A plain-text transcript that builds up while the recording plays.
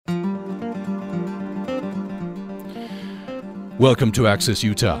Welcome to Access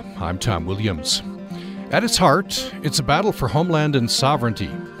Utah. I'm Tom Williams. At its heart, it's a battle for homeland and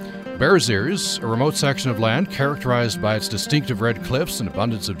sovereignty. Bears Ears, a remote section of land characterized by its distinctive red cliffs and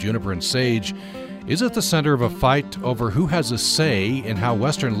abundance of juniper and sage, is at the center of a fight over who has a say in how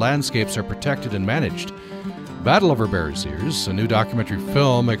Western landscapes are protected and managed. Battle Over Bears Ears, a new documentary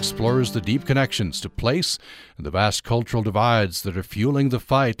film, explores the deep connections to place and the vast cultural divides that are fueling the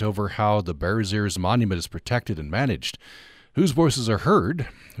fight over how the Bears Ears Monument is protected and managed, whose voices are heard,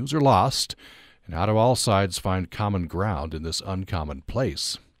 whose are lost, and how do all sides find common ground in this uncommon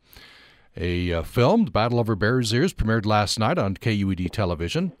place. A film, The Battle Over Bears Ears, premiered last night on KUED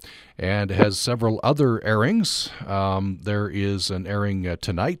television and has several other airings. There is an airing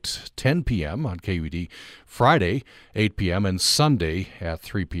tonight, 10 p.m. on KUED, Friday, 8 p.m., and Sunday at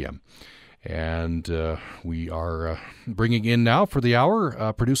 3 p.m. And we are bringing in now for the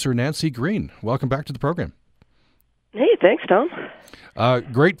hour producer Nancy Green. Welcome back to the program. Hey, thanks, Tom.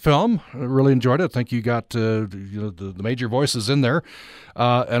 Great film. I really enjoyed it. I think you got the major voices in there.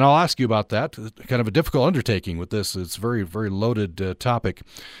 And I'll ask you about that. Kind of a difficult undertaking with this. It's a very, very loaded topic.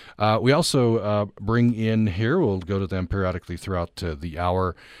 We also bring in here, we'll go to them periodically throughout the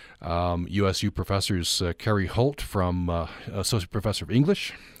hour, USU professors Carrie Holt from Associate Professor of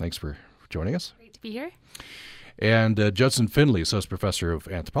English. Thanks for joining us. Great to be here. And Judson Finley, Associate Professor of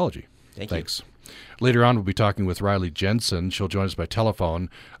Anthropology. Thanks. Later on, we'll be talking with Riley Jensen. She'll join us by telephone,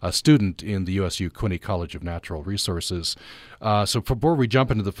 a student in the USU Quinney College of Natural Resources. So before we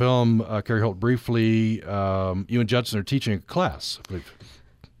jump into the film, Carrie Holt, briefly, you and Judson are teaching a class, I believe.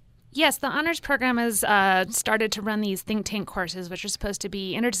 Yes, the honors program has started to run these think tank courses, which are supposed to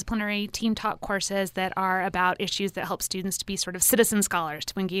be interdisciplinary team talk courses that are about issues that help students to be sort of citizen scholars,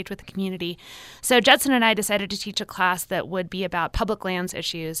 to engage with the community. So Judson and I decided to teach a class that would be about public lands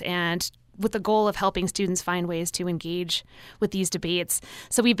issues and with the goal of helping students find ways to engage with these debates.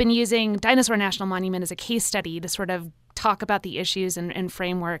 So we've been using Dinosaur National Monument as a case study to sort of talk about the issues and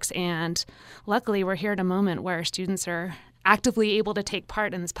frameworks. And luckily, we're here at a moment where students are actively able to take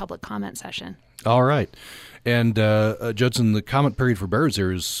part in this public comment session. All right. And Judson, the comment period for Bears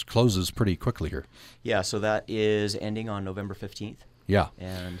Ears closes pretty quickly here. Yeah, so that is ending on November 15th. Yeah.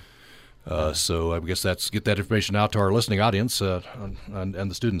 And so I guess that's get that information out to our listening audience and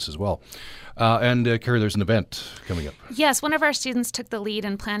the students as well. And Carrie, there's an event coming up. Yes, one of our students took the lead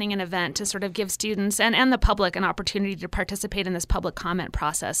in planning an event to sort of give students and the public an opportunity to participate in this public comment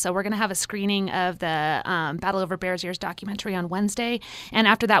process. So we're going to have a screening of the Battle Over Bears Ears documentary on Wednesday. And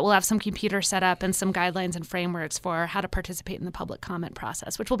after that, we'll have some computers set up and some guidelines and frameworks for how to participate in the public comment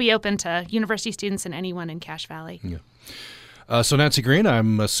process, which will be open to university students and anyone in Cache Valley. Yeah. So Nancy Green,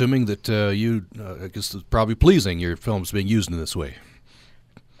 I'm assuming that you, I guess it's probably pleasing your film's being used in this way.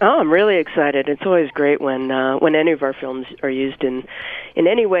 Oh, I'm really excited. It's always great when any of our films are used in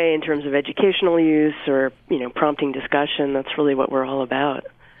any way in terms of educational use or prompting discussion. That's really what we're all about.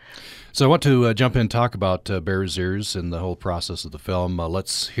 So I want to jump in and talk about Bears Ears and the whole process of the film.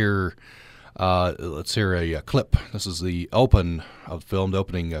 Let's hear a clip. This is the open of the film. The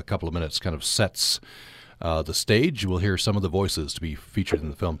opening couple of minutes kind of sets the stage. We'll hear some of the voices to be featured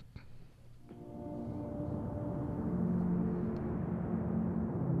in the film.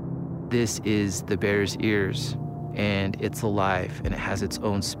 This is the Bears Ears, and it's alive, and it has its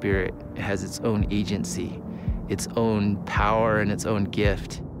own spirit. It has its own agency, its own power, and its own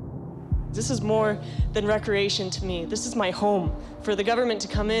gift. This is more than recreation to me. This is my home. For the government to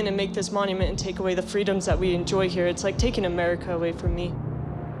come in and make this monument and take away the freedoms that we enjoy here, it's like taking America away from me.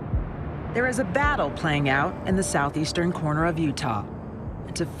 There is a battle playing out in the southeastern corner of Utah.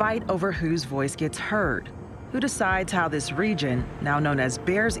 It's a fight over whose voice gets heard, who decides how this region, now known as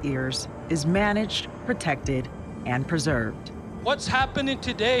Bears Ears, is managed, protected, and preserved. What's happening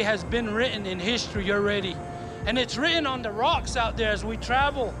today has been written in history already, and it's written on the rocks out there as we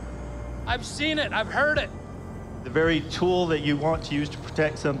travel. I've seen it, I've heard it. The very tool that you want to use to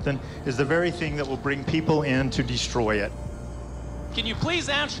protect something is the very thing that will bring people in to destroy it. Can you please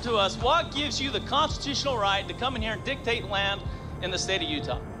answer to us what gives you the constitutional right to come in here and dictate land in the state of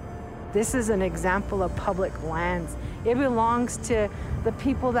Utah? This is an example of public lands. It belongs to the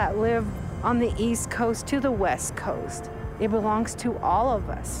people that live on the East Coast to the West Coast. It belongs to all of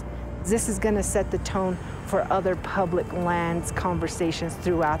us. This is going to set the tone for other public lands conversations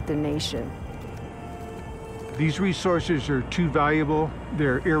throughout the nation. These resources are too valuable,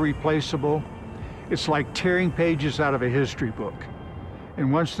 they're irreplaceable. It's like tearing pages out of a history book. And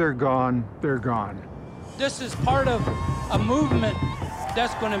once they're gone, they're gone. This is part of a movement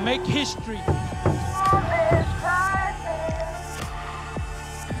that's going to make history.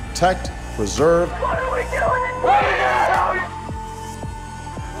 Protect, preserve. What are we doing?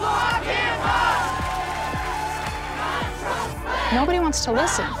 Nobody wants to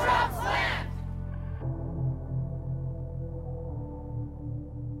listen.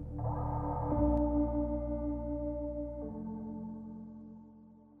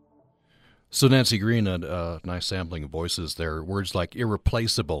 So Nancy Green, a nice sampling of voices there. Words like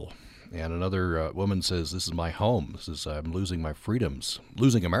irreplaceable. And another woman says, "This is my home. I'm losing my freedoms,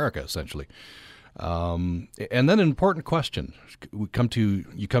 losing America, essentially." And then an important question you come to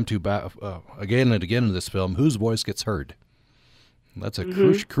again and again in this film: whose voice gets heard? That's a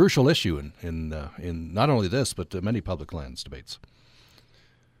crucial issue in not only this but many public lands debates.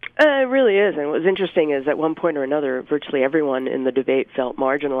 It really is, and what was interesting is at one point or another, virtually everyone in the debate felt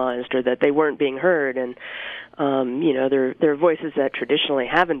marginalized or that they weren't being heard, and there are voices that traditionally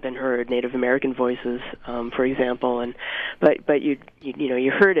haven't been heard, Native American voices, for example, but you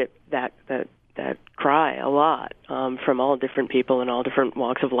heard it that cry a lot from all different people in all different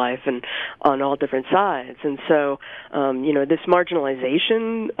walks of life and on all different sides, and so this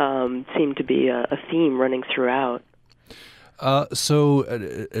marginalization seemed to be a theme running throughout. So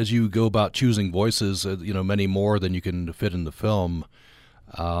as you go about choosing voices, many more than you can fit in the film,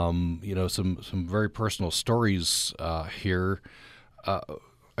 some very personal stories here.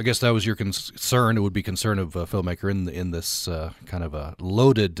 I guess that was your concern. It would be concern of a filmmaker in this kind of a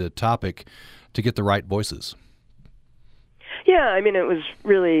loaded topic to get the right voices. Yeah, I mean, it was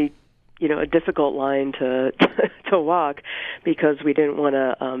really a difficult line to walk because we didn't want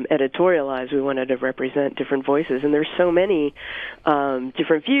to editorialize. We wanted to represent different voices, and there's so many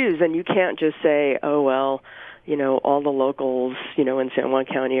different views, and you can't just say, oh, well, all the locals, in San Juan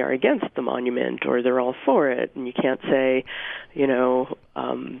County are against the monument or they're all for it, and you can't say,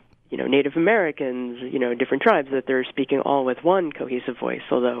 Native Americans, different tribes, that they're speaking all with one cohesive voice,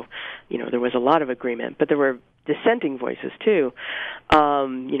 although, there was a lot of agreement. But there were dissenting voices, too.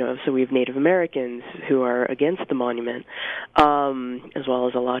 So we have Native Americans who are against the monument, as well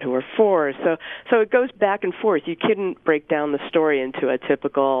as a lot who are for. So it goes back and forth. You couldn't break down the story into a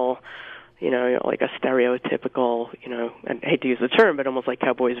typical, like a stereotypical, I hate to use the term, but almost like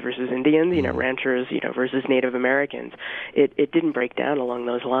cowboys versus Indians, ranchers, versus Native Americans. It didn't break down along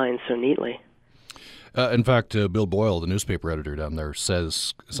those lines so neatly. In fact, Bill Boyle, the newspaper editor down there,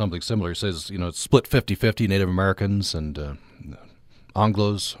 says something similar. He says, it's split 50-50, Native Americans and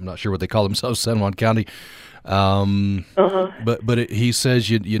Anglos. I'm not sure what they call themselves, San Juan County. But he says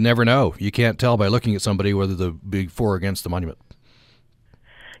you never know. You can't tell by looking at somebody whether they're big for or against the monument.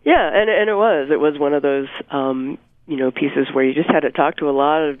 Yeah, and it was one of those pieces where you just had to talk to a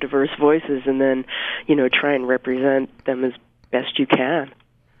lot of diverse voices and then try and represent them as best you can.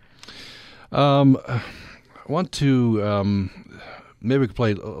 I want to maybe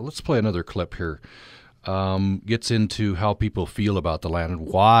let's play another clip here. Gets into how people feel about the land and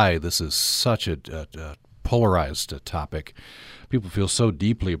why this is such a polarized topic. People feel so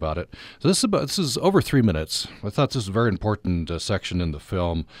deeply about it. So this is over 3 minutes. I thought this was a very important section in the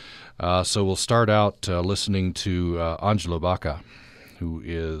film. So we'll start out listening to Angelo Baca, who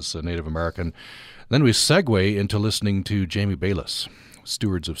is a Native American. Then we segue into listening to Jamie Bayless,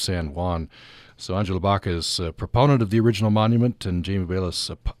 Stewards of San Juan. So Angelo Baca is a proponent of the original monument and Jamie Bayless,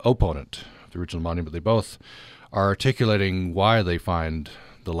 opponent of the original monument. They both are articulating why they find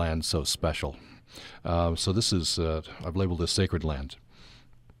the land so special. So this is, I've labeled this Sacred Land.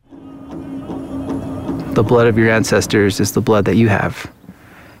 The blood of your ancestors is the blood that you have,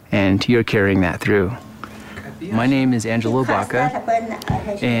 and you're carrying that through. My name is Angelo Baca,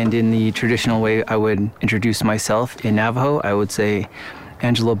 and in the traditional way I would introduce myself in Navajo, I would say,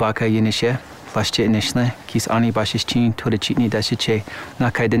 Angelo Baca Yinishe, Plashche Nishle, Kis Ani Bashichin, Torachitni Dashiche,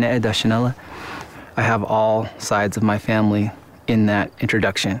 Nakaidene Dashanella. I have all sides of my family in that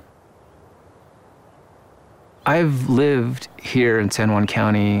introduction. I've lived here in San Juan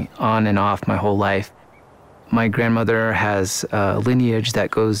County on and off my whole life. My grandmother has a lineage that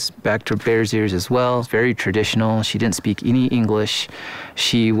goes back to Bears Ears as well. It's very traditional. She didn't speak any English.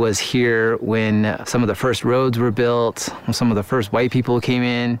 She was here when some of the first roads were built, when some of the first white people came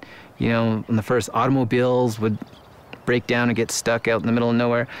in, when the first automobiles would break down and get stuck out in the middle of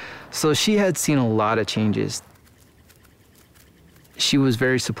nowhere. So she had seen a lot of changes. She was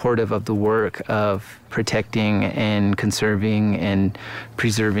very supportive of the work of protecting and conserving and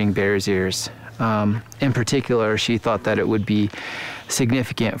preserving Bears Ears. In particular, she thought that it would be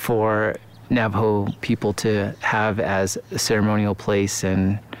significant for Navajo people to have as a ceremonial place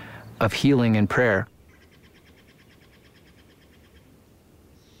and of healing and prayer.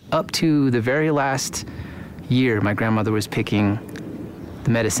 Up to the very last year, my grandmother was picking the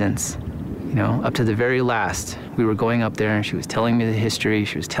medicines Up to the very last, we were going up there and she was telling me the history,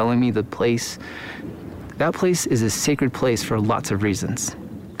 she was telling me the place. That place is a sacred place for lots of reasons.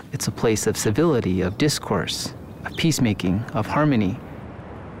 It's a place of civility, of discourse, of peacemaking, of harmony.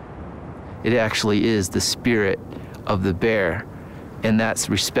 It actually is the spirit of the bear, and that's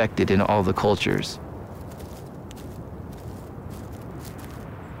respected in all the cultures.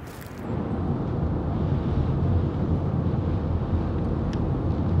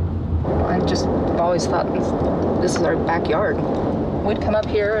 I've always thought this is our backyard. We'd come up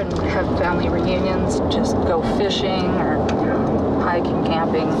here and have family reunions, just go fishing or hiking,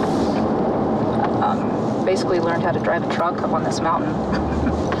 camping. Basically learned how to drive a truck up on this mountain.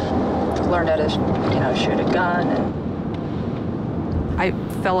 Learned how to, shoot a gun. I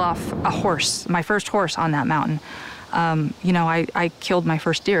fell off a horse, my first horse on that mountain. I killed my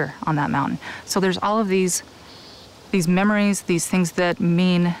first deer on that mountain. So there's all of these memories, these things that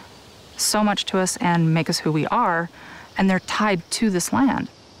mean so much to us and make us who we are, and they're tied to this land.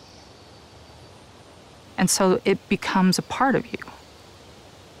 And so it becomes a part of you.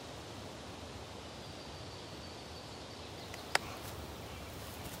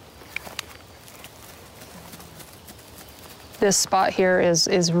 This spot here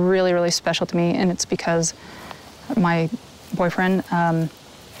is really, really special to me, and it's because my boyfriend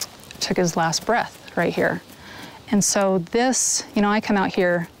took his last breath right here. And so this, I come out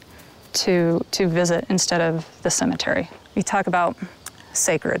here to visit instead of the cemetery. We talk about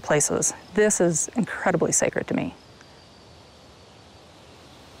sacred places. This is incredibly sacred to me.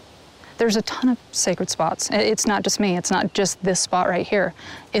 There's a ton of sacred spots. It's not just me. It's not just this spot right here.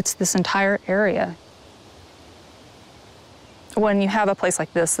 It's this entire area. When you have a place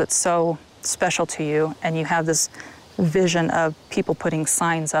like this that's so special to you, and you have this vision of people putting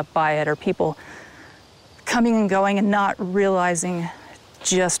signs up by it, or people coming and going and not realizing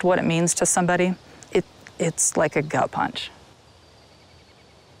just what it means to somebody, it's like a gut punch.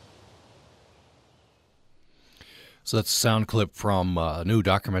 So that's a sound clip from a new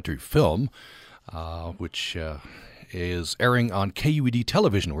documentary film, which is airing on KUED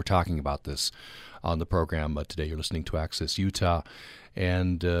television. We're talking about this on the program today. You're listening to Access Utah,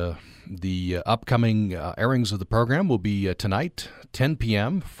 and the upcoming airings of the program will be tonight, 10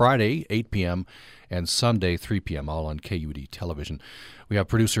 p.m., Friday, 8 p.m., and Sunday, 3 p.m., all on KUED television. We have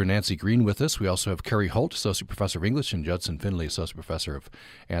producer Nancy Green with us. We also have Carrie Holt, Associate Professor of English, and Judson Finley, Associate Professor of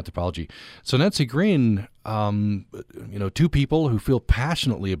Anthropology. So Nancy Green, two people who feel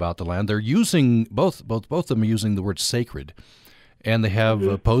passionately about the land. They're using, both of them are using the word sacred, and they have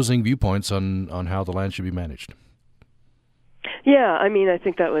opposing viewpoints on how the land should be managed. Yeah, I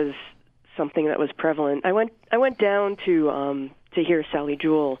think that was something that was prevalent. I went down to hear Sally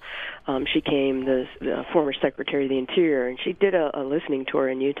Jewell. She came, the former Secretary of the Interior, and she did a listening tour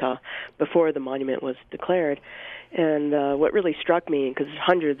in Utah before the monument was declared. And what really struck me, because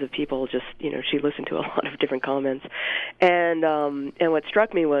hundreds of people just, she listened to a lot of different comments, and what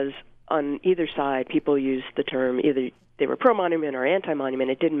struck me was on either side, people used the term either they were pro-monument or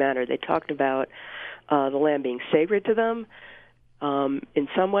anti-monument. It didn't matter. They talked about the land being sacred to them in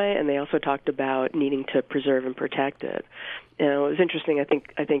some way, and they also talked about needing to preserve and protect it. And it was interesting.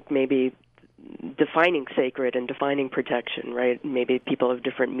 I think maybe defining sacred and defining protection, right? Maybe people have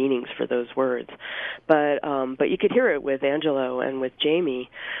different meanings for those words, but you could hear it with Angelo and with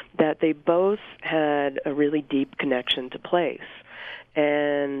Jamie that they both had a really deep connection to place.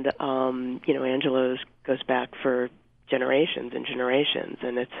 And Angelo's goes back for generations and generations,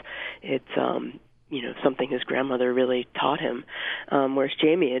 and it's something his grandmother really taught him. Whereas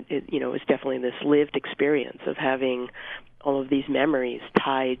Jamie, it was definitely this lived experience of having all of these memories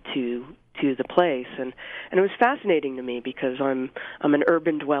tied to the place, and it was fascinating to me because I'm an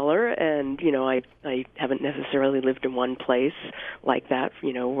urban dweller, and I haven't necessarily lived in one place like that,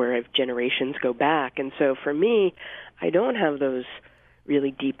 where generations go back, and so for me, I don't have those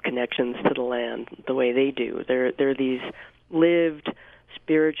really deep connections to the land the way they do. They're these lived,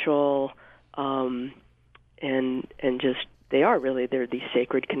 spiritual, and just they're these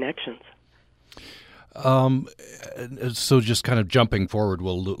sacred connections. So just kind of jumping forward,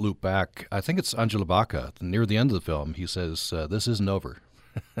 we'll loop back. I think it's Angelo Bacca near the end of the film. He says, "This isn't over."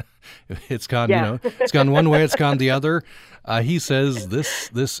 It's gone, it's gone one way, it's gone the other. He says,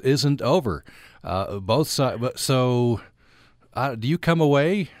 "This isn't over." Both sides. So, do you come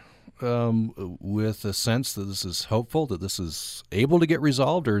away with a sense that this is hopeful, that this is able to get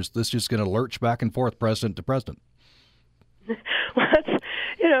resolved, or is this just going to lurch back and forth, president to president? Well,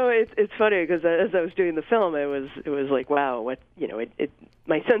 It's funny because as I was doing the film, it was like, wow, what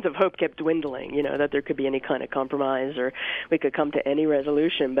my sense of hope kept dwindling. That there could be any kind of compromise or we could come to any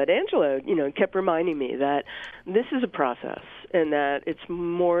resolution. But Angela, kept reminding me that this is a process and that it's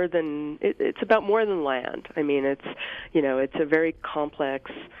more than it's about more than land. I mean, it's a very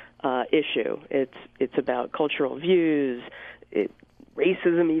complex issue. It's about cultural views.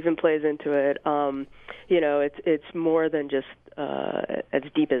 Racism even plays into it. It's more than just as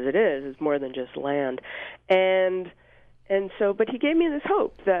deep as it is. It's more than just land, and so. But he gave me this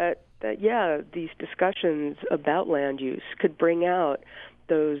hope that these discussions about land use could bring out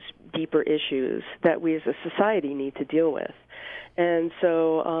those deeper issues that we as a society need to deal with. And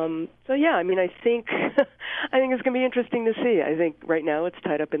so I mean, I think I think it's going to be interesting to see. I think right now it's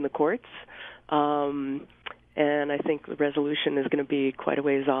tied up in the courts. And I think the resolution is going to be quite a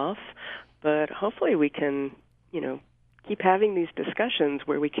ways off. But hopefully we can, keep having these discussions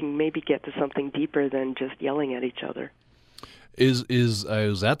where we can maybe get to something deeper than just yelling at each other. Is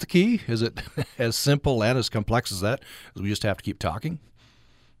that the key? Is it as simple and as complex as that? We just have to keep talking?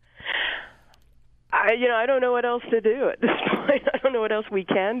 I don't know what else to do at this point. I don't know what else we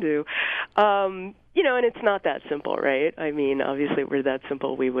can do. And it's not that simple, right? I mean, obviously, if it were that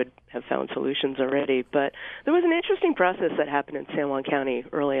simple, we would have found solutions already. But there was an interesting process that happened in San Juan County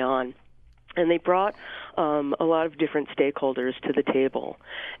early on. And they brought a lot of different stakeholders to the table.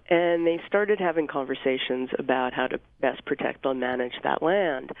 And they started having conversations about how to best protect and manage that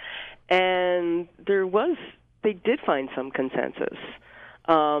land. And they did find some consensus.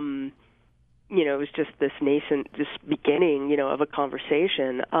 It was just this nascent, beginning, of a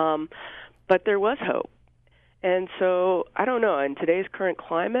conversation. But there was hope. And so, I don't know, in today's current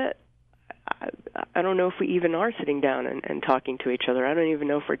climate, I don't know if we even are sitting down and talking to each other. I don't even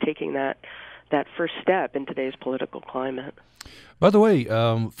know if we're taking that first step in today's political climate. By the way,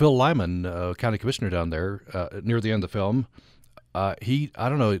 Phil Lyman, county commissioner down there, near the end of the film, I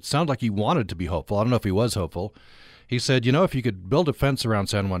don't know, it sounded like he wanted to be hopeful. I don't know if he was hopeful. He said, if you could build a fence around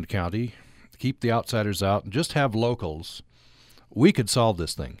San Juan County, keep the outsiders out, and just have locals, we could solve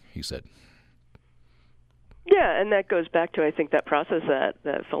this thing, he said. Yeah, and that goes back to, I think, that process that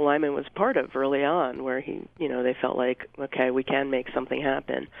Phil Lyman was part of early on, where they felt like, okay, we can make something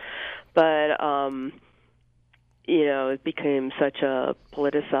happen. But, it became such a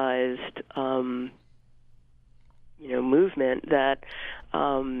politicized, movement that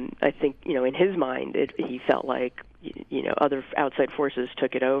I think, in his mind, he felt like, other outside forces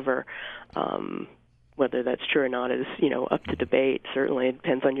took it over. Whether that's true or not is, up to debate. Certainly, it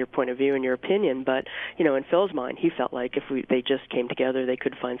depends on your point of view and your opinion. But, in Phil's mind, he felt like if they just came together, they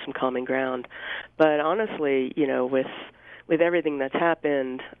could find some common ground. But honestly, with everything that's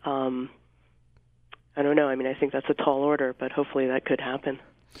happened, I don't know. I mean, I think that's a tall order, but hopefully that could happen.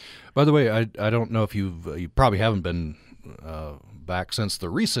 By the way, I don't know if you probably haven't been back since the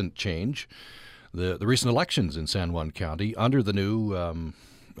recent change, the recent elections in San Juan County under the new.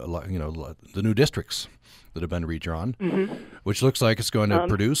 The new districts that have been redrawn, which looks like it's going to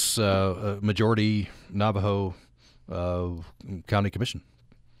produce a majority Navajo county commission.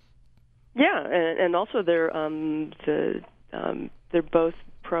 Yeah, and also they're both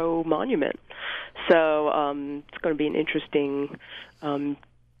pro monument, so it's going to be an interesting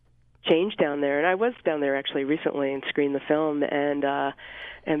change down there. And I was down there actually recently and screened the film, and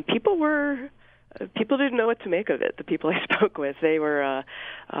people didn't know what to make of it. The people I spoke with, they were,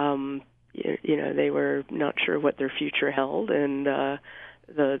 they were not sure what their future held, and the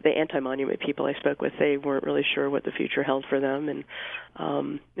anti-monument people I spoke with, they weren't really sure what the future held for them, and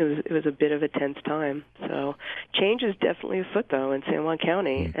it was a bit of a tense time. So change is definitely afoot, though, in San Juan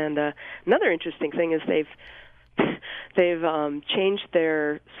County. And another interesting thing is they've changed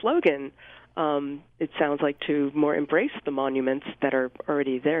their slogan. It sounds like to more embrace the monuments that are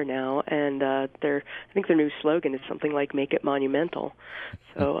already there now, and I think their new slogan is something like "Make it monumental."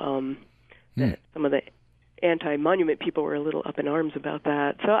 So some of the anti-monument people were a little up in arms about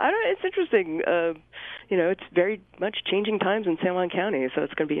that. So it's interesting. It's very much changing times in San Juan County, so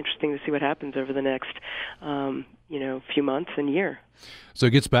it's going to be interesting to see what happens over the next few months and year. So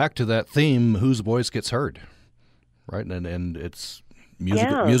it gets back to that theme: whose voice gets heard, right? And it's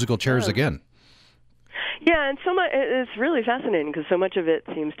musical chairs again. Yeah, and so much, it's really fascinating because so much of it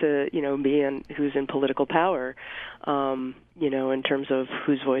seems to, be in who's in political power, in terms of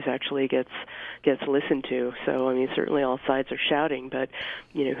whose voice actually gets listened to. So, I mean, certainly all sides are shouting, but,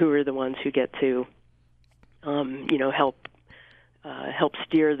 who are the ones who get to, help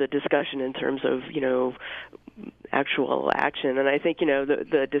steer the discussion in terms of, actual action. And I think,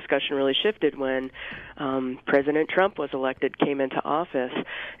 the discussion really shifted when President Trump was elected, came into office,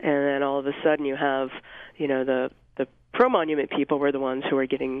 and then all of a sudden you have, the pro-monument people were the ones who were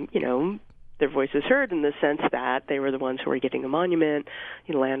getting, their voices heard in the sense that they were the ones who were getting a monument.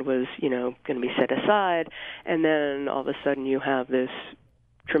 Land was, going to be set aside. And then all of a sudden you have this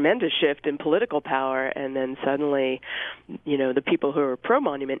tremendous shift in political power, and then suddenly, the people who are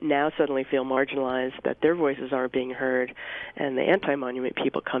pro-monument now suddenly feel marginalized, that their voices aren't being heard, and the anti-monument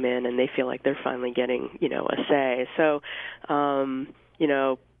people come in and they feel like they're finally getting, a say. So,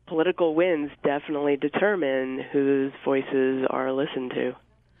 political wins definitely determine whose voices are listened to.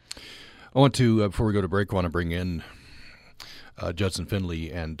 I want to, before we go to break, I want to bring in Judson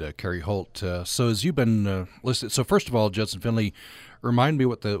Finley and Carrie Holt. So as you've been listed, so first of all, Judson Finley, remind me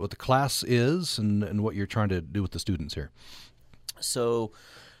what the class is and what you're trying to do with the students here. So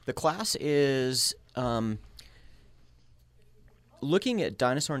the class is looking at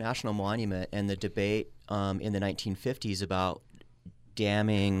Dinosaur National Monument and the debate in the 1950s about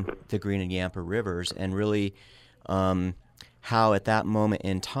damming the Green and Yampa rivers, and really how at that moment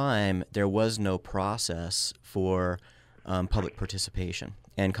in time there was no process for public participation,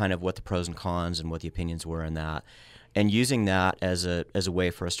 and kind of what the pros and cons and what the opinions were in that, and using that as a way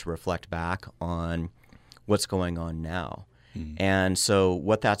for us to reflect back on what's going on now. Mm-hmm. And so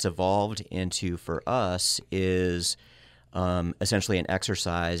what that's evolved into for us is essentially an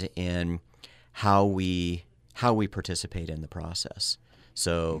exercise in how we participate in the process.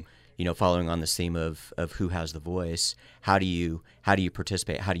 So, following on this theme of who has the voice, how do you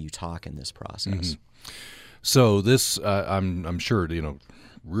participate? How do you talk in this process? Mm-hmm. So this, I'm sure,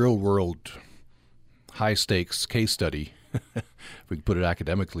 real world, high stakes case study, if we can put it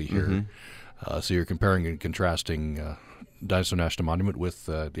academically here. Mm-hmm. So you're comparing and contrasting Dinosaur National Monument with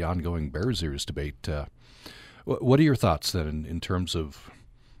the ongoing Bears Ears debate. What are your thoughts then in terms of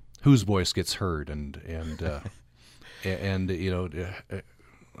whose voice gets heard and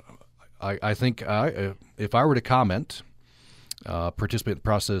I think if I were to comment, participate in the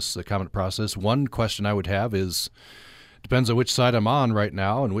process, the comment process, one question I would have is, depends on which side I'm on right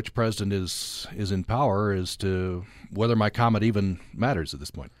now and which president is in power, as to whether my comment even matters at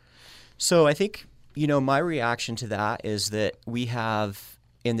this point. So I think, my reaction to that is that we have,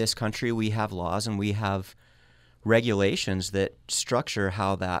 in this country, we have laws and we have regulations that structure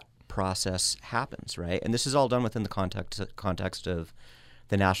how that process happens, right? And this is all done within the context of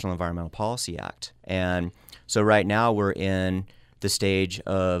the National Environmental Policy Act. And so right now we're in the stage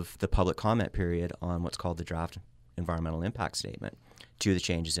of the public comment period on what's called the draft environmental impact statement to the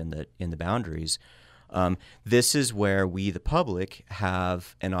changes in the boundaries. This is where we, the public,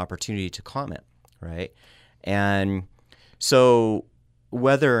 have an opportunity to comment, right? And so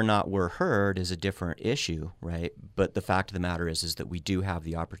whether or not we're heard is a different issue, right? But the fact of the matter is that we do have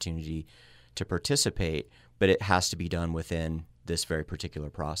the opportunity to participate, but it has to be done within this very particular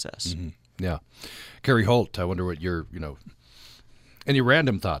process. Mm-hmm. Yeah. Carrie Holt, I wonder what your, any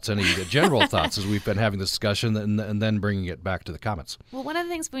random thoughts, any general thoughts as we've been having this discussion and then bringing it back to the comments. Well, one of the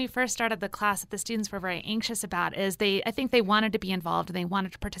things when we first started the class that the students were very anxious about is I think they wanted to be involved and they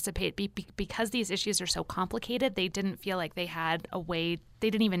wanted to participate because these issues are so complicated. They didn't feel like they had a way, they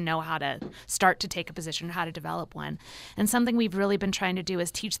didn't even know how to start to take a position or how to develop one. And something we've really been trying to do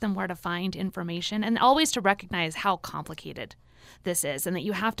is teach them where to find information and always to recognize how complicated this is, and that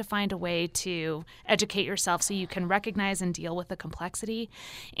you have to find a way to educate yourself so you can recognize and deal with the complexity,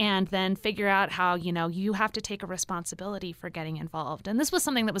 and then figure out how, you have to take a responsibility for getting involved. And this was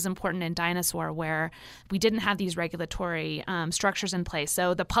something that was important in Dinosaur, where we didn't have these regulatory structures in place.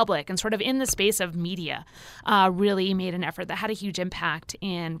 So the public and sort of in the space of media really made an effort that had a huge impact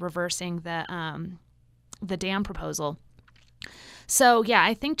in reversing the dam proposal. So, yeah,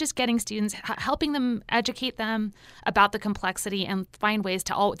 I think just getting students, helping them, educate them about the complexity and find ways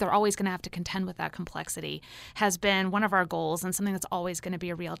to, they're always going to have to contend with that complexity, has been one of our goals and something that's always going to be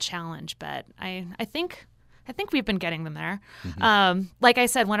a real challenge. But I think we've been getting them there. Mm-hmm. Like I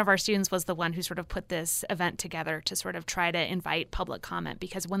said, one of our students was the one who sort of put this event together to sort of try to invite public comment,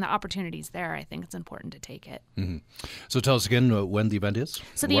 because when the opportunity's there, I think it's important to take it. Mm-hmm. So tell us again when the event is.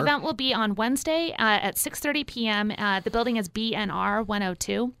 So the event will be on Wednesday at 6:30 p.m. The building is BNR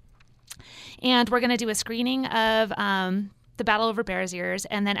 102. And we're going to do a screening of the battle over Bears Ears,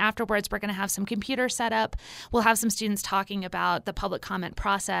 and then afterwards we're going to have some computers set up. We'll have some students talking about the public comment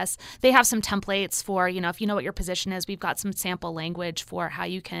process. They have some templates for, if you know what your position is, we've got some sample language for how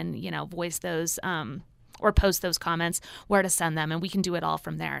you can, voice those or post those comments, where to send them, and we can do it all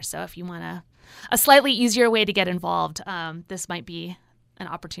from there. So if you want a slightly easier way to get involved, this might be an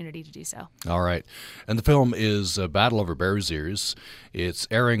opportunity to do so. All right. And the film is Battle Over Bears Ears. It's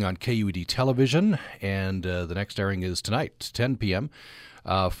airing on KUED television, and the next airing is tonight, 10 p.m.,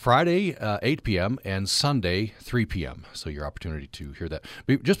 Friday, 8 p.m., and Sunday, 3 p.m. So your opportunity to hear that.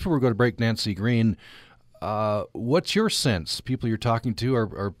 But just before we go to break, Nancy Green, what's your sense? People you're talking to,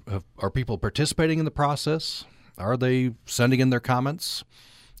 are people participating in the process? Are they sending in their comments?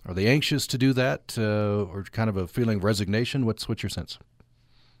 Are they anxious to do that, or kind of a feeling of resignation? What's your sense?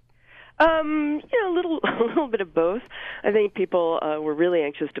 A little bit of both. I think people were really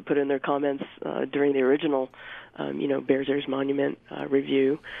anxious to put in their comments during the original, Bears Ears Monument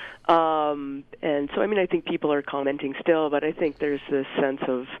review. And so, I think people are commenting still, but I think there's this sense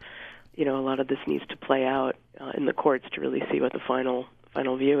of, a lot of this needs to play out in the courts to really see what the final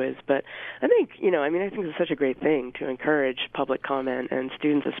view is. But I think, I think it's such a great thing to encourage public comment and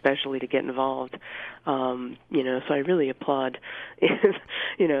students especially to get involved. So I really applaud,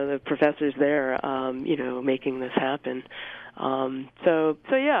 the professors there, making this happen. So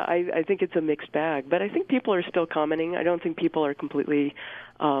yeah, I think it's a mixed bag, but I think people are still commenting. I don't think people are completely,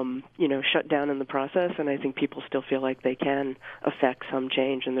 shut down in the process, and I think people still feel like they can affect some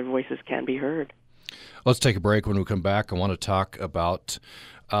change and their voices can be heard. Let's take a break. When we come back, I want to talk about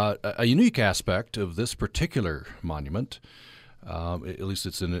a unique aspect of this particular monument, at least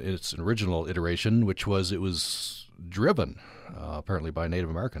it's in its original iteration, which was it was driven apparently by Native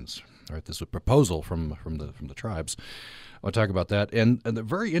Americans. Right, this was a proposal from the tribes. I want to talk about that. And the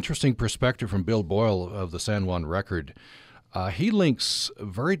very interesting perspective from Bill Boyle of the San Juan Record. He links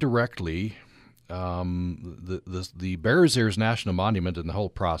very directly the Bears Ears National Monument and the whole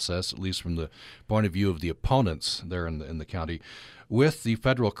process, at least from the point of view of the opponents there in the county, with the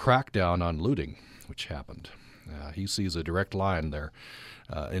federal crackdown on looting, which happened. He sees a direct line there,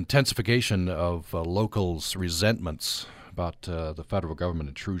 intensification of locals' resentments about the federal government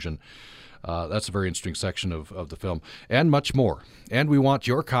intrusion. That's a very interesting section of the film, and much more. And we want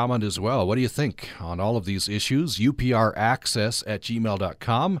your comment as well. What do you think on all of these issues?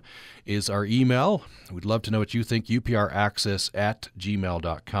 upraccess@gmail.com is our email. We'd love to know what you think,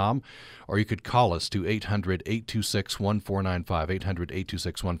 upraccess@gmail.com. Or you could call us to 800-826-1495,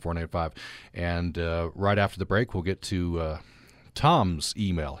 800-826-1495. And right after the break, we'll get to Tom's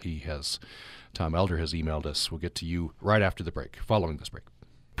email. Tom Elder has emailed us. We'll get to you right after the break, following this break.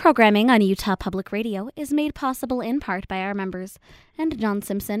 Programming on Utah Public Radio is made possible in part by our members and John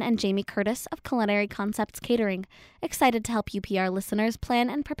Simpson and Jamie Curtis of Culinary Concepts Catering, excited to help UPR listeners plan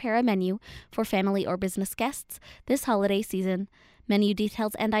and prepare a menu for family or business guests this holiday season. Menu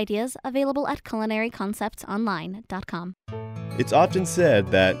details and ideas available at culinaryconceptsonline.com. It's often said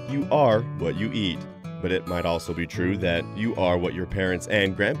that you are what you eat, but it might also be true that you are what your parents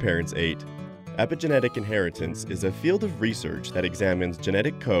and grandparents ate. Epigenetic inheritance is a field of research that examines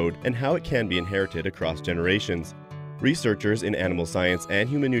genetic code and how it can be inherited across generations. Researchers in animal science and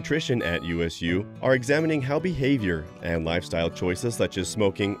human nutrition at USU are examining how behavior and lifestyle choices such as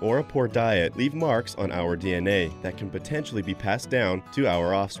smoking or a poor diet leave marks on our DNA that can potentially be passed down to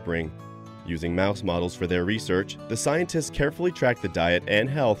our offspring. Using mouse models for their research, the scientists carefully track the diet and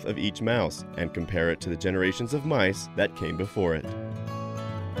health of each mouse and compare it to the generations of mice that came before it.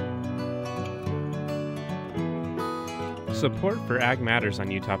 Support for Ag Matters on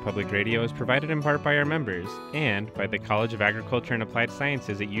Utah Public Radio is provided in part by our members and by the College of Agriculture and Applied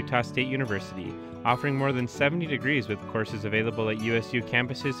Sciences at Utah State University, offering more than 70 degrees with courses available at USU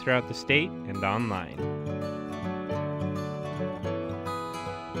campuses throughout the state and online.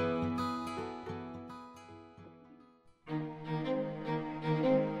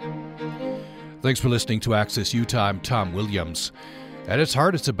 Thanks for listening to Access Utah. I'm Tom Williams. At its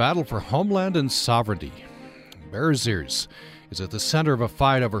heart, it's a battle for homeland and sovereignty. Bears Ears is at the center of a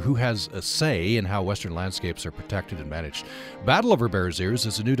fight over who has a say in how Western landscapes are protected and managed. Battle Over Bears Ears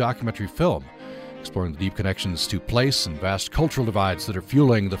is a new documentary film exploring the deep connections to place and vast cultural divides that are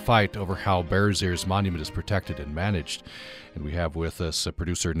fueling the fight over how Bears Ears Monument is protected and managed. And we have with us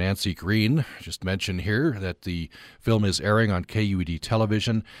producer Nancy Green. Just mention here that the film is airing on KUED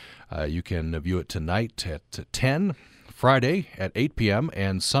television. You can view it tonight at 10, Friday at 8 p.m.,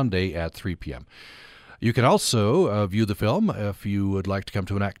 and Sunday at 3 p.m. You can also view the film if you would like to come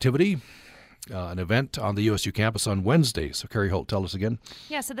to an activity an event on the USU campus on Wednesday. So, Carrie Holt, tell us again.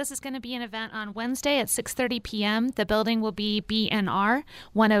 Yeah, so this is going to be an event on Wednesday at 6:30 p.m. The building will be BNR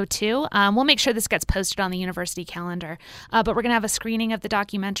 102. We'll make sure this gets posted on the university calendar. But we're going to have a screening of the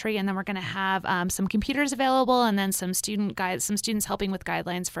documentary, and then we're going to have some computers available, and then some students helping with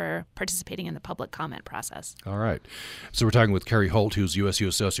guidelines for participating in the public comment process. All right. So we're talking with Carrie Holt, who's USU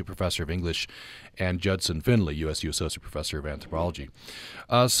Associate Professor of English, and Judson Finley, USU Associate Professor of Anthropology.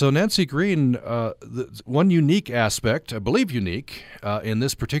 So Nancy Green, one unique aspect, I believe unique, in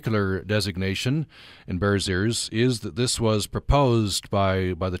this particular designation in Bears Ears is that this was proposed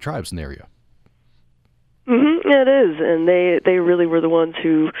by the tribes in the area. Mm-hmm, it is, and they really were the ones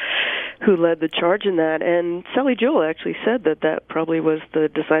who led the charge in that. And Sally Jewell actually said that probably was the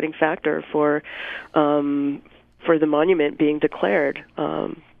deciding factor for the monument being declared,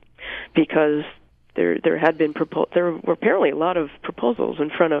 because there had been there were apparently a lot of proposals in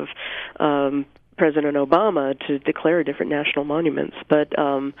front of President Obama to declare different national monuments, but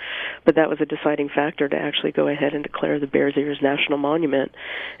that was a deciding factor to actually go ahead and declare the Bears Ears National Monument.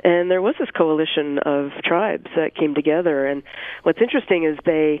 And there was this coalition of tribes that came together, and what's interesting is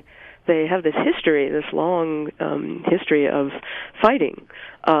they have this history, this long history of fighting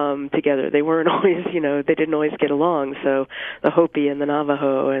together. They weren't always, they didn't always get along. So the Hopi and the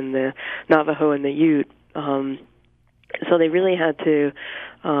Navajo and the Ute. So they really had to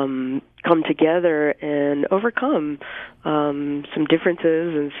come together and overcome some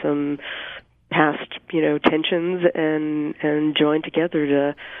differences and some past, tensions, and join together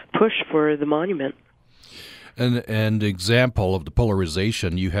to push for the monument. An example of the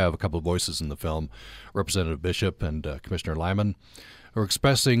polarization, you have a couple of voices in the film, Representative Bishop and Commissioner Lyman, who are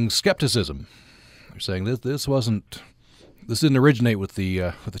expressing skepticism. They're saying this didn't originate with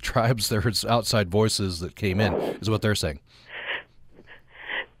the tribes. There's outside voices that came in, is what they're saying.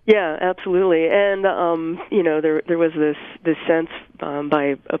 Yeah, absolutely. And there was this sense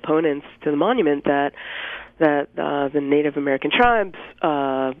by opponents to the monument that the Native American tribes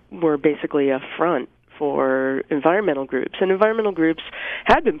were basically a front for environmental groups. And environmental groups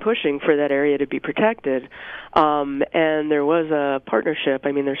had been pushing for that area to be protected. And there was a partnership.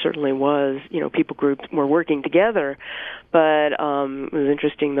 I mean, there certainly was, people groups were working together. But it was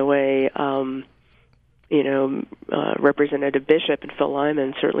interesting the way, Representative Bishop and Phil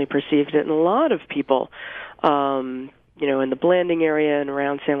Lyman certainly perceived it. And a lot of people, in the Blanding area and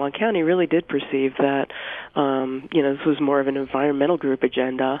around San Juan County really did perceive that, this was more of an environmental group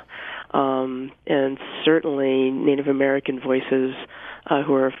agenda. And certainly Native American voices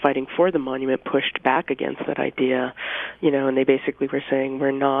who are fighting for the monument pushed back against that idea, and they basically were saying,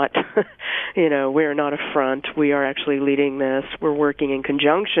 we're not, we're not a front. We are actually leading this. We're working in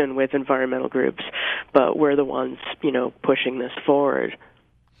conjunction with environmental groups, but we're the ones, pushing this forward.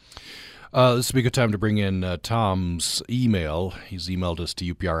 This would be a good time to bring in Tom's email. He's emailed us to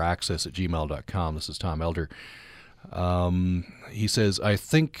upraccess@gmail.com. This is Tom Elder. He says, I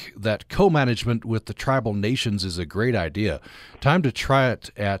think that co-management with the tribal nations is a great idea. Time to try it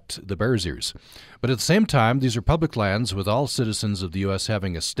at the Bears Ears. But at the same time, these are public lands with all citizens of the U.S.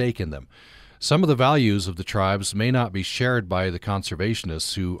 having a stake in them. Some of the values of the tribes may not be shared by the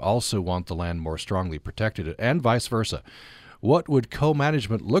conservationists who also want the land more strongly protected, and vice versa. What would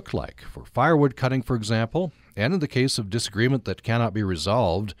co-management look like for firewood cutting, for example? And in the case of disagreement that cannot be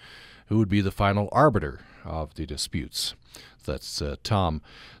resolved, who would be the final arbiter of the disputes? That's Tom.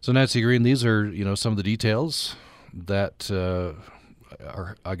 So Nancy Green, these are some of the details that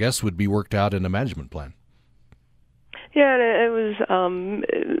are, I guess, would be worked out in a management plan. Yeah, it was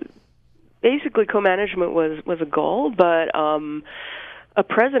basically co-management was a goal, but a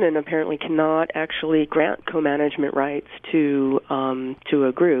president apparently cannot actually grant co-management rights to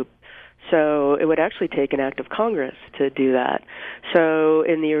a group. So it would actually take an act of Congress to do that. So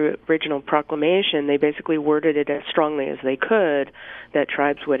in the original proclamation, they basically worded it as strongly as they could that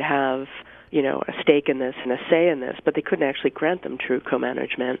tribes would have, a stake in this and a say in this, but they couldn't actually grant them true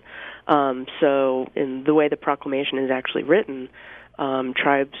co-management. So in the way the proclamation is actually written,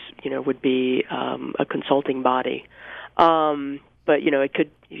 tribes, would be a consulting body. But, it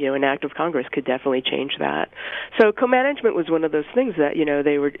could, an act of Congress could definitely change that. So co-management was one of those things that,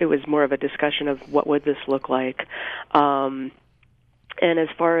 it was more of a discussion of what would this look like. And as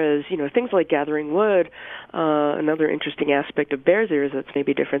far as, things like gathering wood, another interesting aspect of Bears Ears that's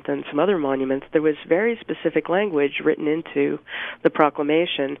maybe different than some other monuments, there was very specific language written into the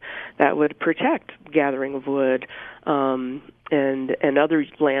proclamation that would protect gathering of wood and other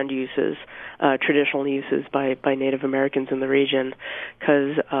land uses, traditional uses by Native Americans in the region,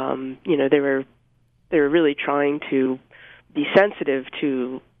 because they were really trying to be sensitive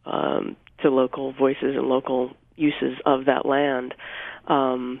to local voices and local uses of that land,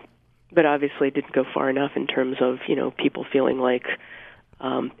 but obviously didn't go far enough in terms of people feeling like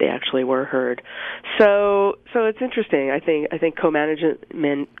they actually were heard. So it's interesting. I think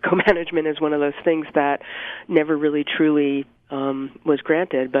co-management is one of those things that never really truly was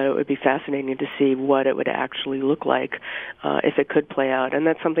granted, but it would be fascinating to see what it would actually look like if it could play out. And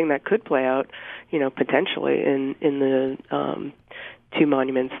that's something that could play out, potentially in the two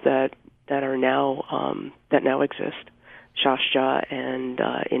monuments that are now that now exist, Shasha and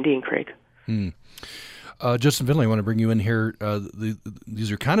Indian Creek. Justin Finley, I want to bring you in here.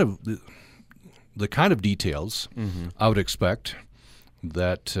 These are kind of the kind of details I would expect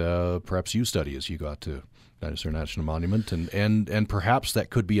that perhaps you study as you got to Dinosaur National Monument, and perhaps that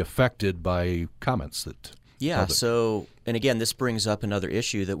could be affected by comments that... Yeah, so, and again, this brings up another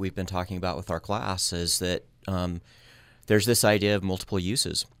issue that we've been talking about with our class, is that there's this idea of multiple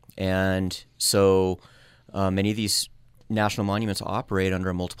uses. And so many of these national monuments operate under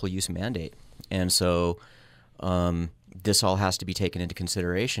a multiple use mandate. And so this all has to be taken into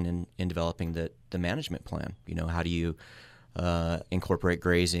consideration in developing the management plan. How do you incorporate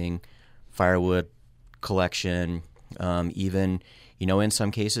grazing, firewood collection, even, in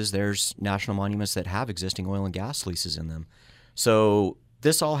some cases there's national monuments that have existing oil and gas leases in them. So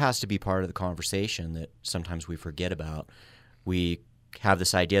this all has to be part of the conversation that sometimes we forget about. We have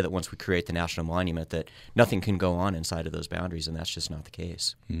this idea that once we create the national monument that nothing can go on inside of those boundaries, and that's just not the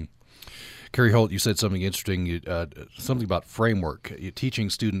case. Carrie Holt, you said something interesting, something about framework. Teaching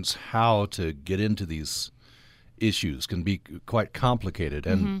students how to get into these issues can be quite complicated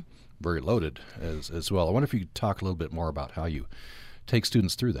and very loaded as well. I wonder if you could talk a little bit more about how you take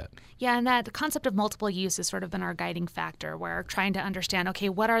students through that. Yeah, and that the concept of multiple use has sort of been our guiding factor. We're trying to understand, okay,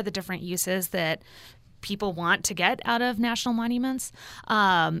 what are the different uses that people want to get out of national monuments?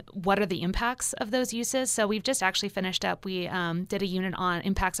 What are the impacts of those uses? So we've just actually finished up. We did a unit on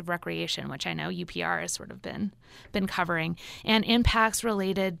impacts of recreation, which I know UPR has sort of been covering, and impacts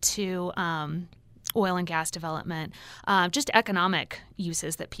related to oil and gas development, just economic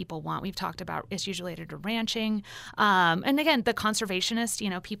uses that people want. We've talked about issues related to ranching. And again, the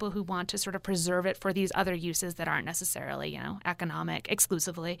conservationists, people who want to sort of preserve it for these other uses that aren't necessarily, economic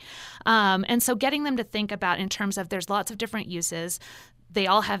exclusively. And so getting them to think about in terms of there's lots of different uses, they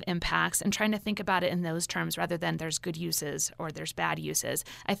all have impacts, and trying to think about it in those terms rather than there's good uses or there's bad uses.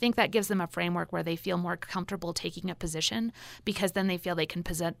 I think that gives them a framework where they feel more comfortable taking a position, because then they feel they can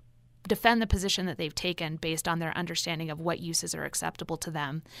defend the position that they've taken based on their understanding of what uses are acceptable to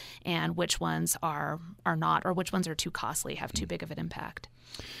them and which ones are not, or which ones are too costly, have too big of an impact.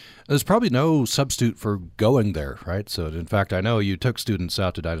 There's probably no substitute for going there, right? So, in fact, I know you took students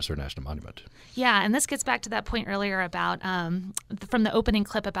out to Dinosaur National Monument. Yeah, and this gets back to that point earlier about, from the opening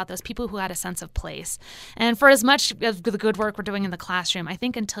clip, about those people who had a sense of place. And for as much of the good work we're doing in the classroom, I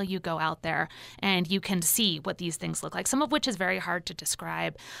think until you go out there and you can see what these things look like, some of which is very hard to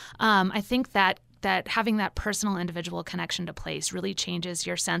describe, I think that having that personal individual connection to place really changes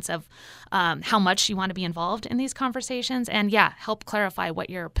your sense of how much you want to be involved in these conversations, and help clarify what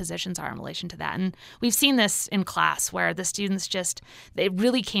your positions are in relation to that. And we've seen this in class where the students it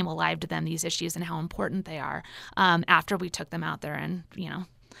really came alive to them, these issues and how important they are, after we took them out there and,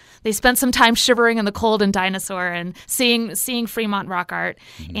 they spent some time shivering in the cold in Dinosaur and seeing Fremont rock art,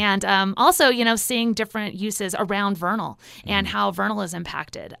 and also, seeing different uses around Vernal and how Vernal is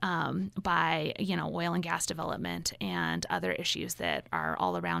impacted by, oil and gas development and other issues that are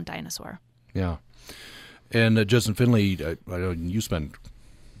all around Dinosaur. Yeah. And Justin Finley, I know you spend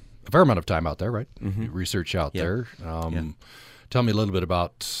a fair amount of time out there, right? You research out there. Tell me a little bit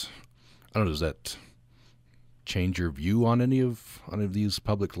about, does that change your view on any of these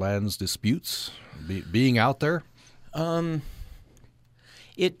public lands disputes, being out there?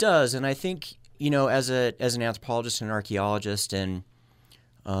 It does, and I think as an anthropologist and an archaeologist, and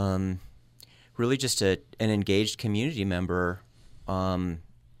really just an engaged community member,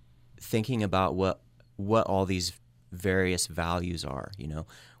 thinking about what all these various values are.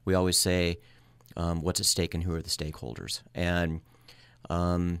 We always say, what's at stake and who are the stakeholders, and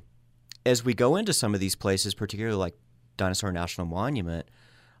as we go into some of these places, particularly like Dinosaur National Monument,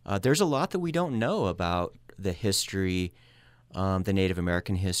 there's a lot that we don't know about the history, the Native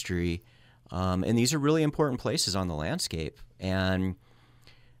American history, and these are really important places on the landscape. And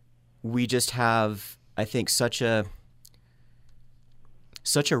we just have, I think, such a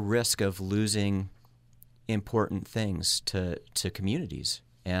risk of losing important things to communities.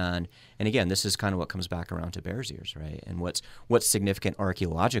 And again, this is kind of what comes back around to Bears Ears, right? And what's significant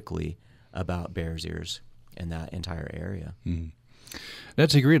archaeologically about Bears Ears in that entire area.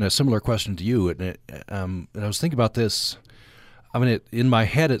 Nancy Green, a similar question to you. And I was thinking about this. I mean, in my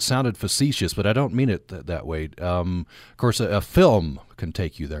head, it sounded facetious, but I don't mean it that way. Of course, a film can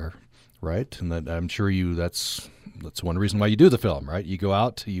take you there, right? And I'm sure that's one reason why you do the film, right? You go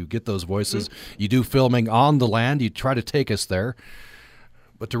out, you get those voices, you do filming on the land, you try to take us there.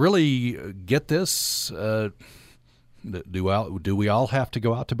 But to really get this, do we all have to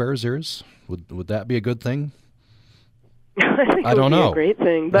go out to Bears Ears? Would that be a good thing? I think I don't know. Be a great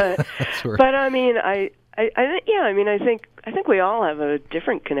thing, but but I mean, I think we all have a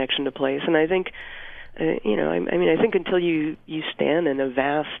different connection to place, and I think, I think until you stand in a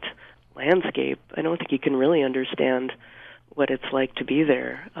vast landscape, I don't think you can really understand what it's like to be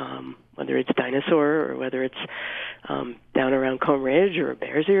there, whether it's Dinosaur or whether it's down around Comb Ridge or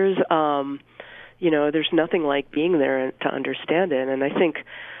Bears Ears. There's nothing like being there to understand it, and I think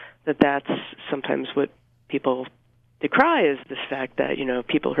that's sometimes what people decry is this fact that,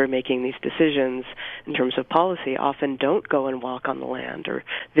 people who are making these decisions in terms of policy often don't go and walk on the land or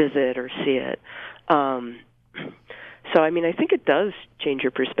visit or see it. So, I think it does change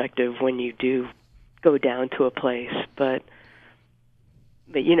your perspective when you do go down to a place, but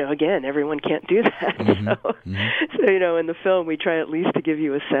again, everyone can't do that. So, in the film, we try at least to give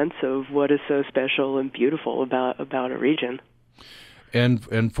you a sense of what is so special and beautiful about a region.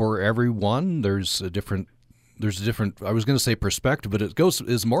 And for everyone, there's a different, I was going to say perspective, but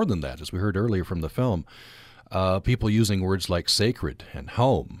is more than that, as we heard earlier from the film. People using words like sacred and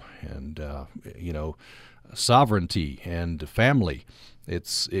home and, sovereignty and family.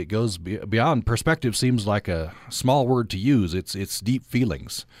 It goes beyond. Perspective seems like a small word to use. It's deep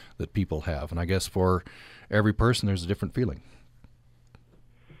feelings that people have. And I guess for every person, there's a different feeling.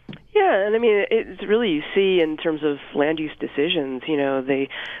 Yeah, and it's really, you see in terms of land use decisions,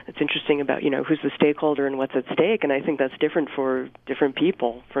 it's interesting about, who's the stakeholder and what's at stake, and I think that's different for different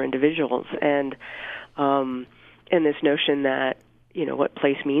people, for individuals, and this notion that, what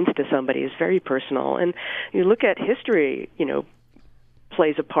place means to somebody is very personal, and you look at history,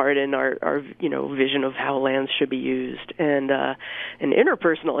 plays a part in our vision of how lands should be used, and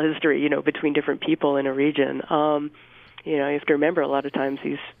interpersonal history, between different people in a region. You have to remember a lot of times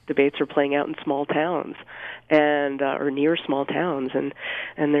these debates are playing out in small towns and or near small towns, and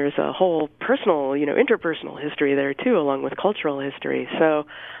there's a whole personal, interpersonal history there too, along with cultural history. So,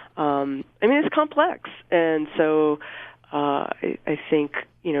 it's complex, and so I think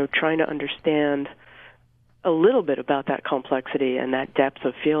trying to understand a little bit about that complexity and that depth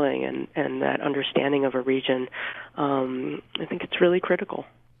of feeling and that understanding of a region, I think it's really critical.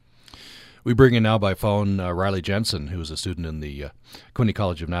 We bring in now by phone Riley Jensen, who is a student in the Quinney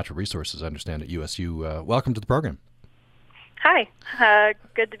College of Natural Resources, I understand, at USU. Welcome to the program. Hi,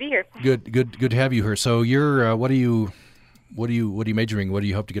 good to be here. Good to have you here. So you're what are you majoring? What do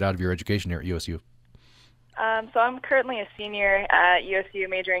you hope to get out of your education here at USU? So I'm currently a senior at USU,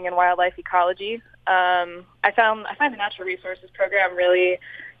 majoring in wildlife ecology. I find the natural resources program really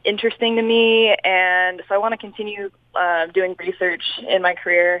interesting to me, and so I want to continue doing research in my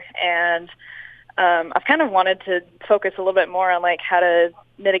career, and I've kind of wanted to focus a little bit more on how to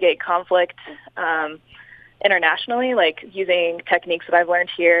mitigate conflict internationally, using techniques that I've learned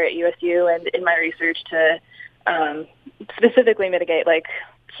here at USU and in my research to specifically mitigate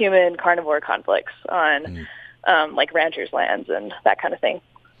human carnivore conflicts on ranchers' lands and that kind of thing.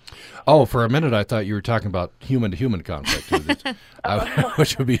 Oh, for a minute I thought you were talking about human-to-human conflict,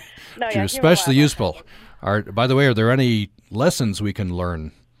 which would be especially useful. By the way, are there any lessons we can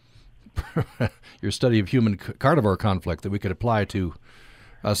learn, your study of human carnivore conflict, that we could apply to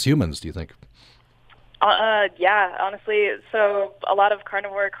us humans, do you think? Yeah, honestly. So a lot of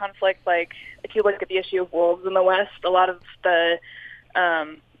carnivore conflict, if you look at the issue of wolves in the West, a lot of the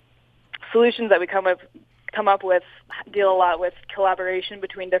solutions that we come up with deal a lot with collaboration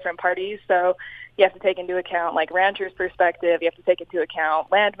between different parties. So you have to take into account ranchers' perspective, you have to take into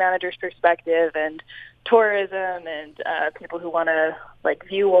account land managers' perspective, and tourism, and people who want to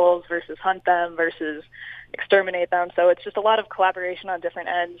view wolves versus hunt them versus exterminate them. So it's just a lot of collaboration on different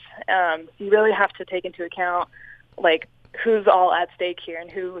ends. You really have to take into account who's all at stake here and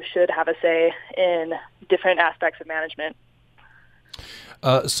who should have a say in different aspects of management.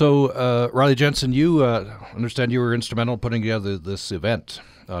 So Riley Jensen, you understand you were instrumental in putting together this event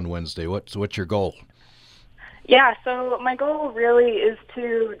on Wednesday. What's your goal? Yeah, so my goal really is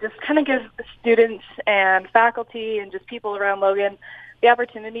to just kind of give students and faculty and just people around Logan the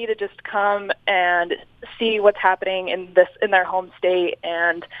opportunity to just come and see what's happening in their home state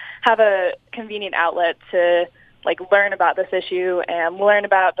and have a convenient outlet to learn about this issue and learn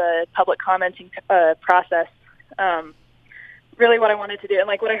about the public commenting process. really what I wanted to do. And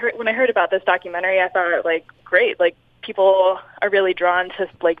like when I heard about this documentary, I thought like great, like people are really drawn to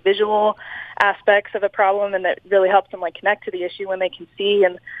like visual aspects of a problem, and that really helps them like connect to the issue when they can see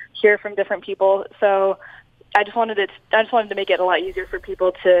and hear from different people. So I just wanted to make it a lot easier for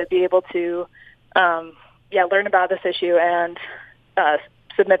people to be able to learn about this issue and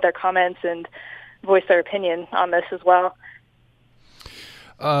submit their comments and voice their opinion on this as well.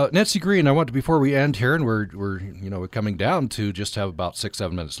 Nancy Green, I want to, before we end here, and we're coming down to just have about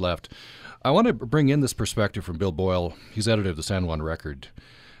 6-7 minutes left, I want to bring in this perspective from Bill Boyle. He's editor of the San Juan Record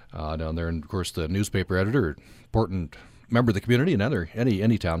down there, and of course the newspaper editor, important member of the community in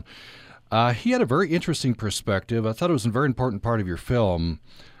any town. He had a very interesting perspective. I thought it was a very important part of your film.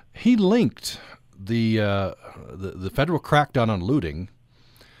 He linked the federal crackdown on looting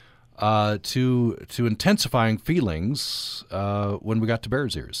to intensifying feelings when we got to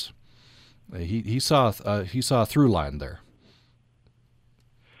Bears Ears. He saw a through line there.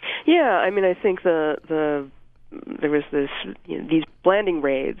 Yeah, I mean, I think there was these blanding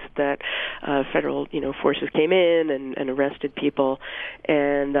raids that federal forces came in and arrested people,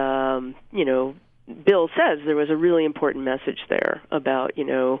 and Bill says there was a really important message there about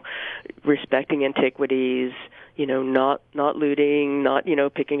respecting antiquities, not looting, not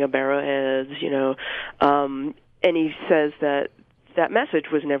picking up arrowheads, and he says that message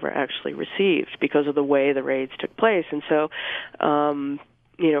was never actually received because of the way the raids took place. And so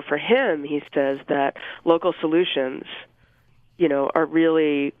for him, he says that local solutions are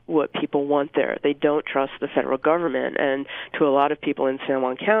really what people want there. They don't trust the federal government, and to a lot of people in San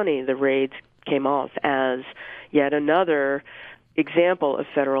Juan County, the raids came off as yet another example of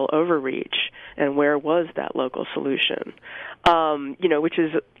federal overreach. And where was that local solution? Which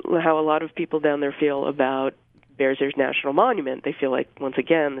is how a lot of people down there feel about Bears Ears National Monument. They feel like, once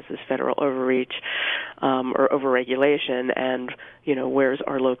again, this is federal overreach or overregulation, and where's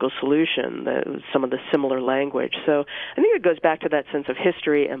our local solution? Some of the similar language. So I think it goes back to that sense of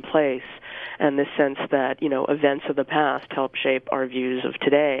history and place, and this sense that events of the past help shape our views of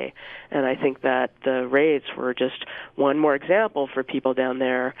today. And I think that the raids were just one more example for people down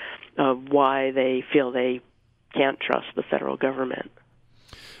there of why they feel they can't trust the federal government.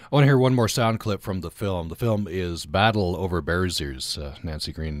 I want to hear one more sound clip from the film. The film is Battle Over Bears Ears.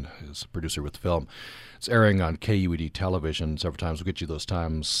 Nancy Green is a producer with the film. It's airing on KUED television several times. We'll get you those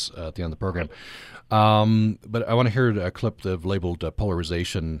times at the end of the program. But I want to hear a clip they've labeled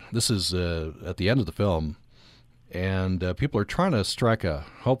Polarization. This is at the end of the film, and people are trying to strike a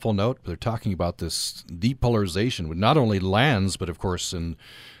hopeful note. They're talking about this deep polarization with not only lands, but of course in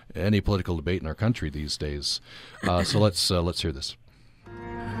any political debate in our country these days. So let's hear this.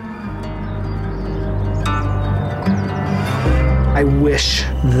 I wish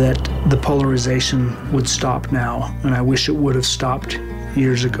that the polarization would stop now, and I wish it would have stopped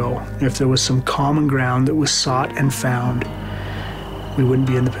years ago. If there was some common ground that was sought and found, we wouldn't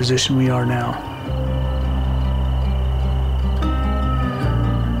be in the position we are now.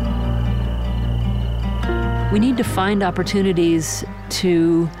 We need to find opportunities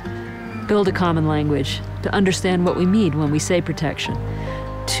to build a common language, to understand what we mean when we say protection,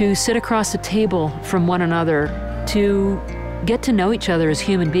 to sit across a table from one another, to get to know each other as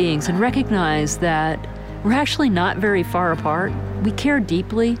human beings and recognize that we're actually not very far apart. We care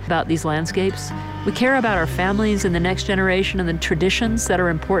deeply about these landscapes. We care about our families and the next generation and the traditions that are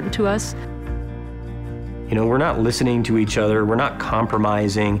important to us. We're not listening to each other. We're not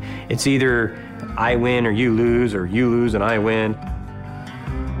compromising. It's either I win or you lose and I win.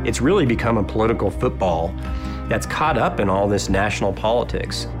 It's really become a political football that's caught up in all this national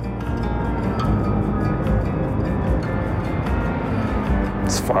politics.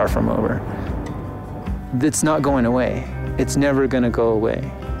 It's far from over. It's not going away. It's never going to go away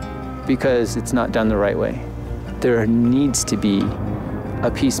because it's not done the right way. There needs to be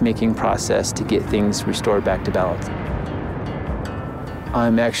a peacemaking process to get things restored back to balance.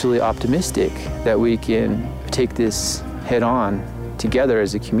 I'm actually optimistic that we can take this head on together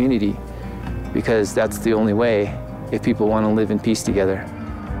as a community, because that's the only way if people want to live in peace together.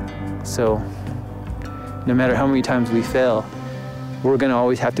 So no matter how many times we fail, we're going to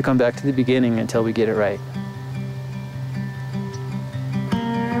always have to come back to the beginning until we get it right.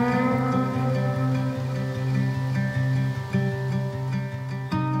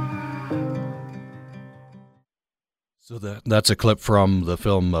 So that's a clip from the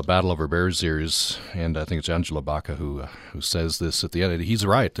film Battle Over Bears Ears, and I think it's Angela Baca who says this at the end. He's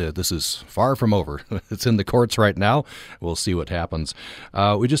right. This is far from over. It's in the courts right now. We'll see what happens.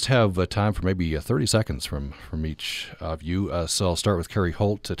 We just have time for maybe 30 seconds from each of you. So I'll start with Carrie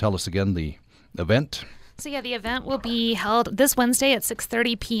Holt to tell us again the event. So yeah, the event will be held this Wednesday at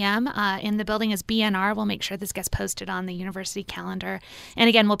 6:30 p.m. In the building is BNR. We'll make sure this gets posted on the university calendar. And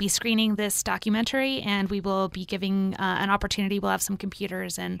again, we'll be screening this documentary, and we will be giving an opportunity. We'll have some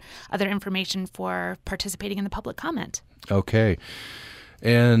computers and other information for participating in the public comment. Okay.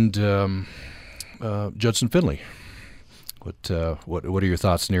 And Judson Finley, what are your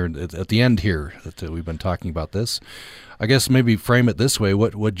thoughts near at the end here that we've been talking about this? I guess maybe frame it this way: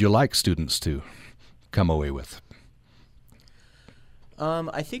 what would you like students to come away with?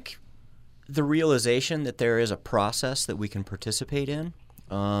 I think the realization that there is a process that we can participate in,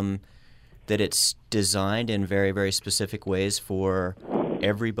 that it's designed in very, very specific ways for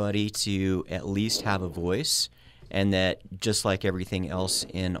everybody to at least have a voice, and that just like everything else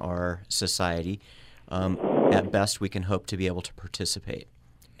in our society, at best we can hope to be able to participate,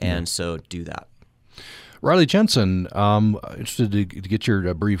 and so do that. Riley Jensen, interested to get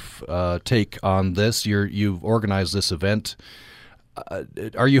your brief take on this. You've organized this event.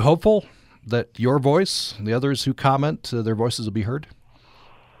 Are you hopeful that your voice, and the others who comment, their voices will be heard?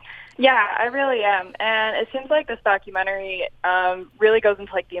 Yeah, I really am. And it seems like this documentary really goes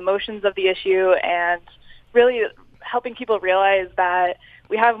into like the emotions of the issue and really helping people realize that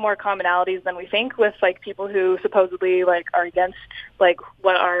we have more commonalities than we think with like people who supposedly like are against like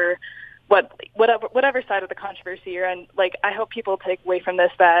whatever side of the controversy you're in. Like, I hope people take away from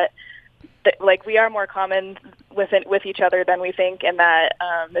this that like we are more common with each other than we think, and that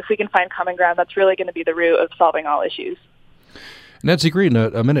if we can find common ground, that's really going to be the root of solving all issues. Nancy Green,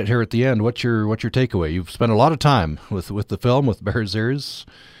 a minute here at the end. What's your takeaway? You've spent a lot of time with the film, with Bears Ears.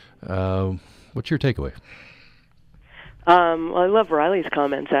 What's your takeaway? Well, I love Riley's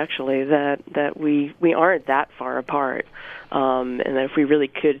comments, actually, that we aren't that far apart, and that if we really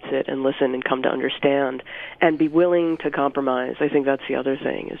could sit and listen and come to understand and be willing to compromise. I think that's the other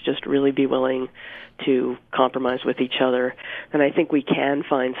thing, is just really be willing to compromise with each other. And I think we can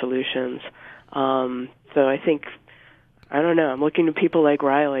find solutions. So I think, I don't know, I'm looking to people like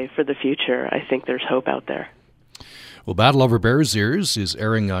Riley for the future. I think there's hope out there. Well, Battle Over Bears Ears is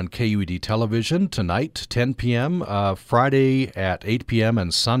airing on KUED television tonight, 10 p.m., Friday at 8 p.m.,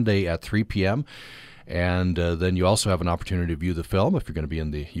 and Sunday at 3 p.m. And then you also have an opportunity to view the film if you're going to be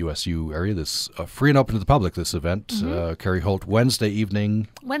in the USU area. This free and open to the public, this event. Carrie Holt, Wednesday evening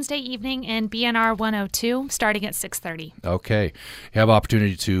in BNR 102, starting at 6:30. Okay. You have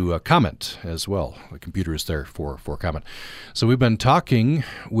opportunity to comment as well. The computer is there for comment. So we've been talking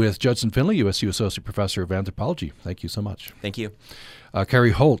with Judson Finley, USU Associate Professor of Anthropology. Thank you so much. Thank you.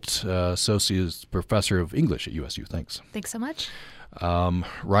 Carrie Holt, Associate Professor of English at USU. Thanks. Thanks so much.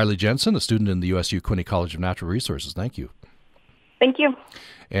 Riley Jensen, a student in the USU Quinney College of Natural Resources. Thank you. Thank you.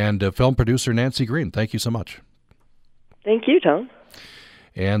 And film producer Nancy Green. Thank you so much. Thank you, Tom.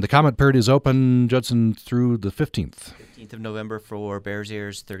 And the comment period is open, Judson, through the 15th. 15th of November for Bears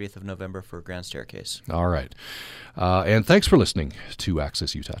Ears, 30th of November for Grand Staircase. All right. And thanks for listening to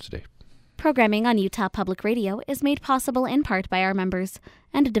Access Utah today. Programming on Utah Public Radio is made possible in part by our members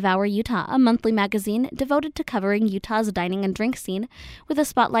and Devour Utah, a monthly magazine devoted to covering Utah's dining and drink scene with a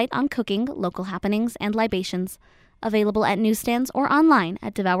spotlight on cooking, local happenings, and libations. Available at newsstands or online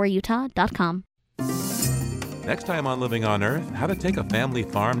at devourutah.com. Next time on Living on Earth, how to take a family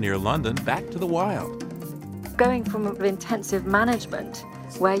farm near London back to the wild. Going from intensive management,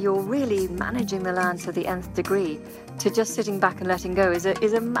 where you're really managing the land to the nth degree, to just sitting back and letting go is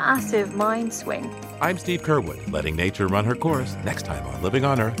a massive mind swing. I'm Steve Kerwood, letting nature run her course, next time on Living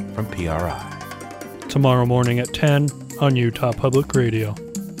on Earth from PRI. Tomorrow morning at 10 on Utah Public Radio.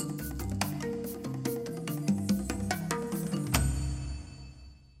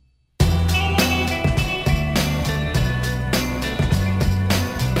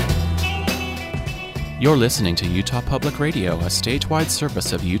 You're listening to Utah Public Radio, a statewide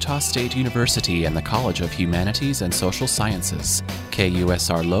service of Utah State University and the College of Humanities and Social Sciences.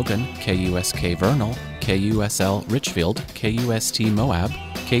 KUSR Logan, KUSK Vernal, KUSL Richfield, KUST Moab,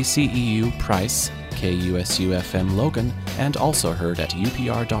 KCEU Price, KUSU-FM Logan, and also heard at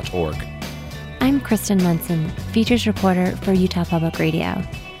upr.org. I'm Kristen Munson, features reporter for Utah Public Radio.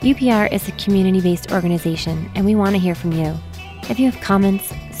 UPR is a community-based organization, and we want to hear from you. If you have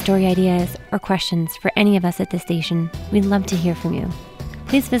comments, story ideas, or questions for any of us at the station, we'd love to hear from you.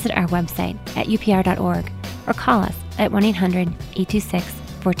 Please visit our website at upr.org or call us at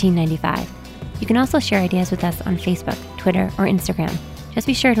 1-800-826-1495. You can also share ideas with us on Facebook, Twitter, or Instagram. Just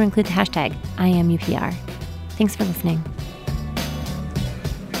be sure to include the hashtag #IamUPR. Thanks for listening.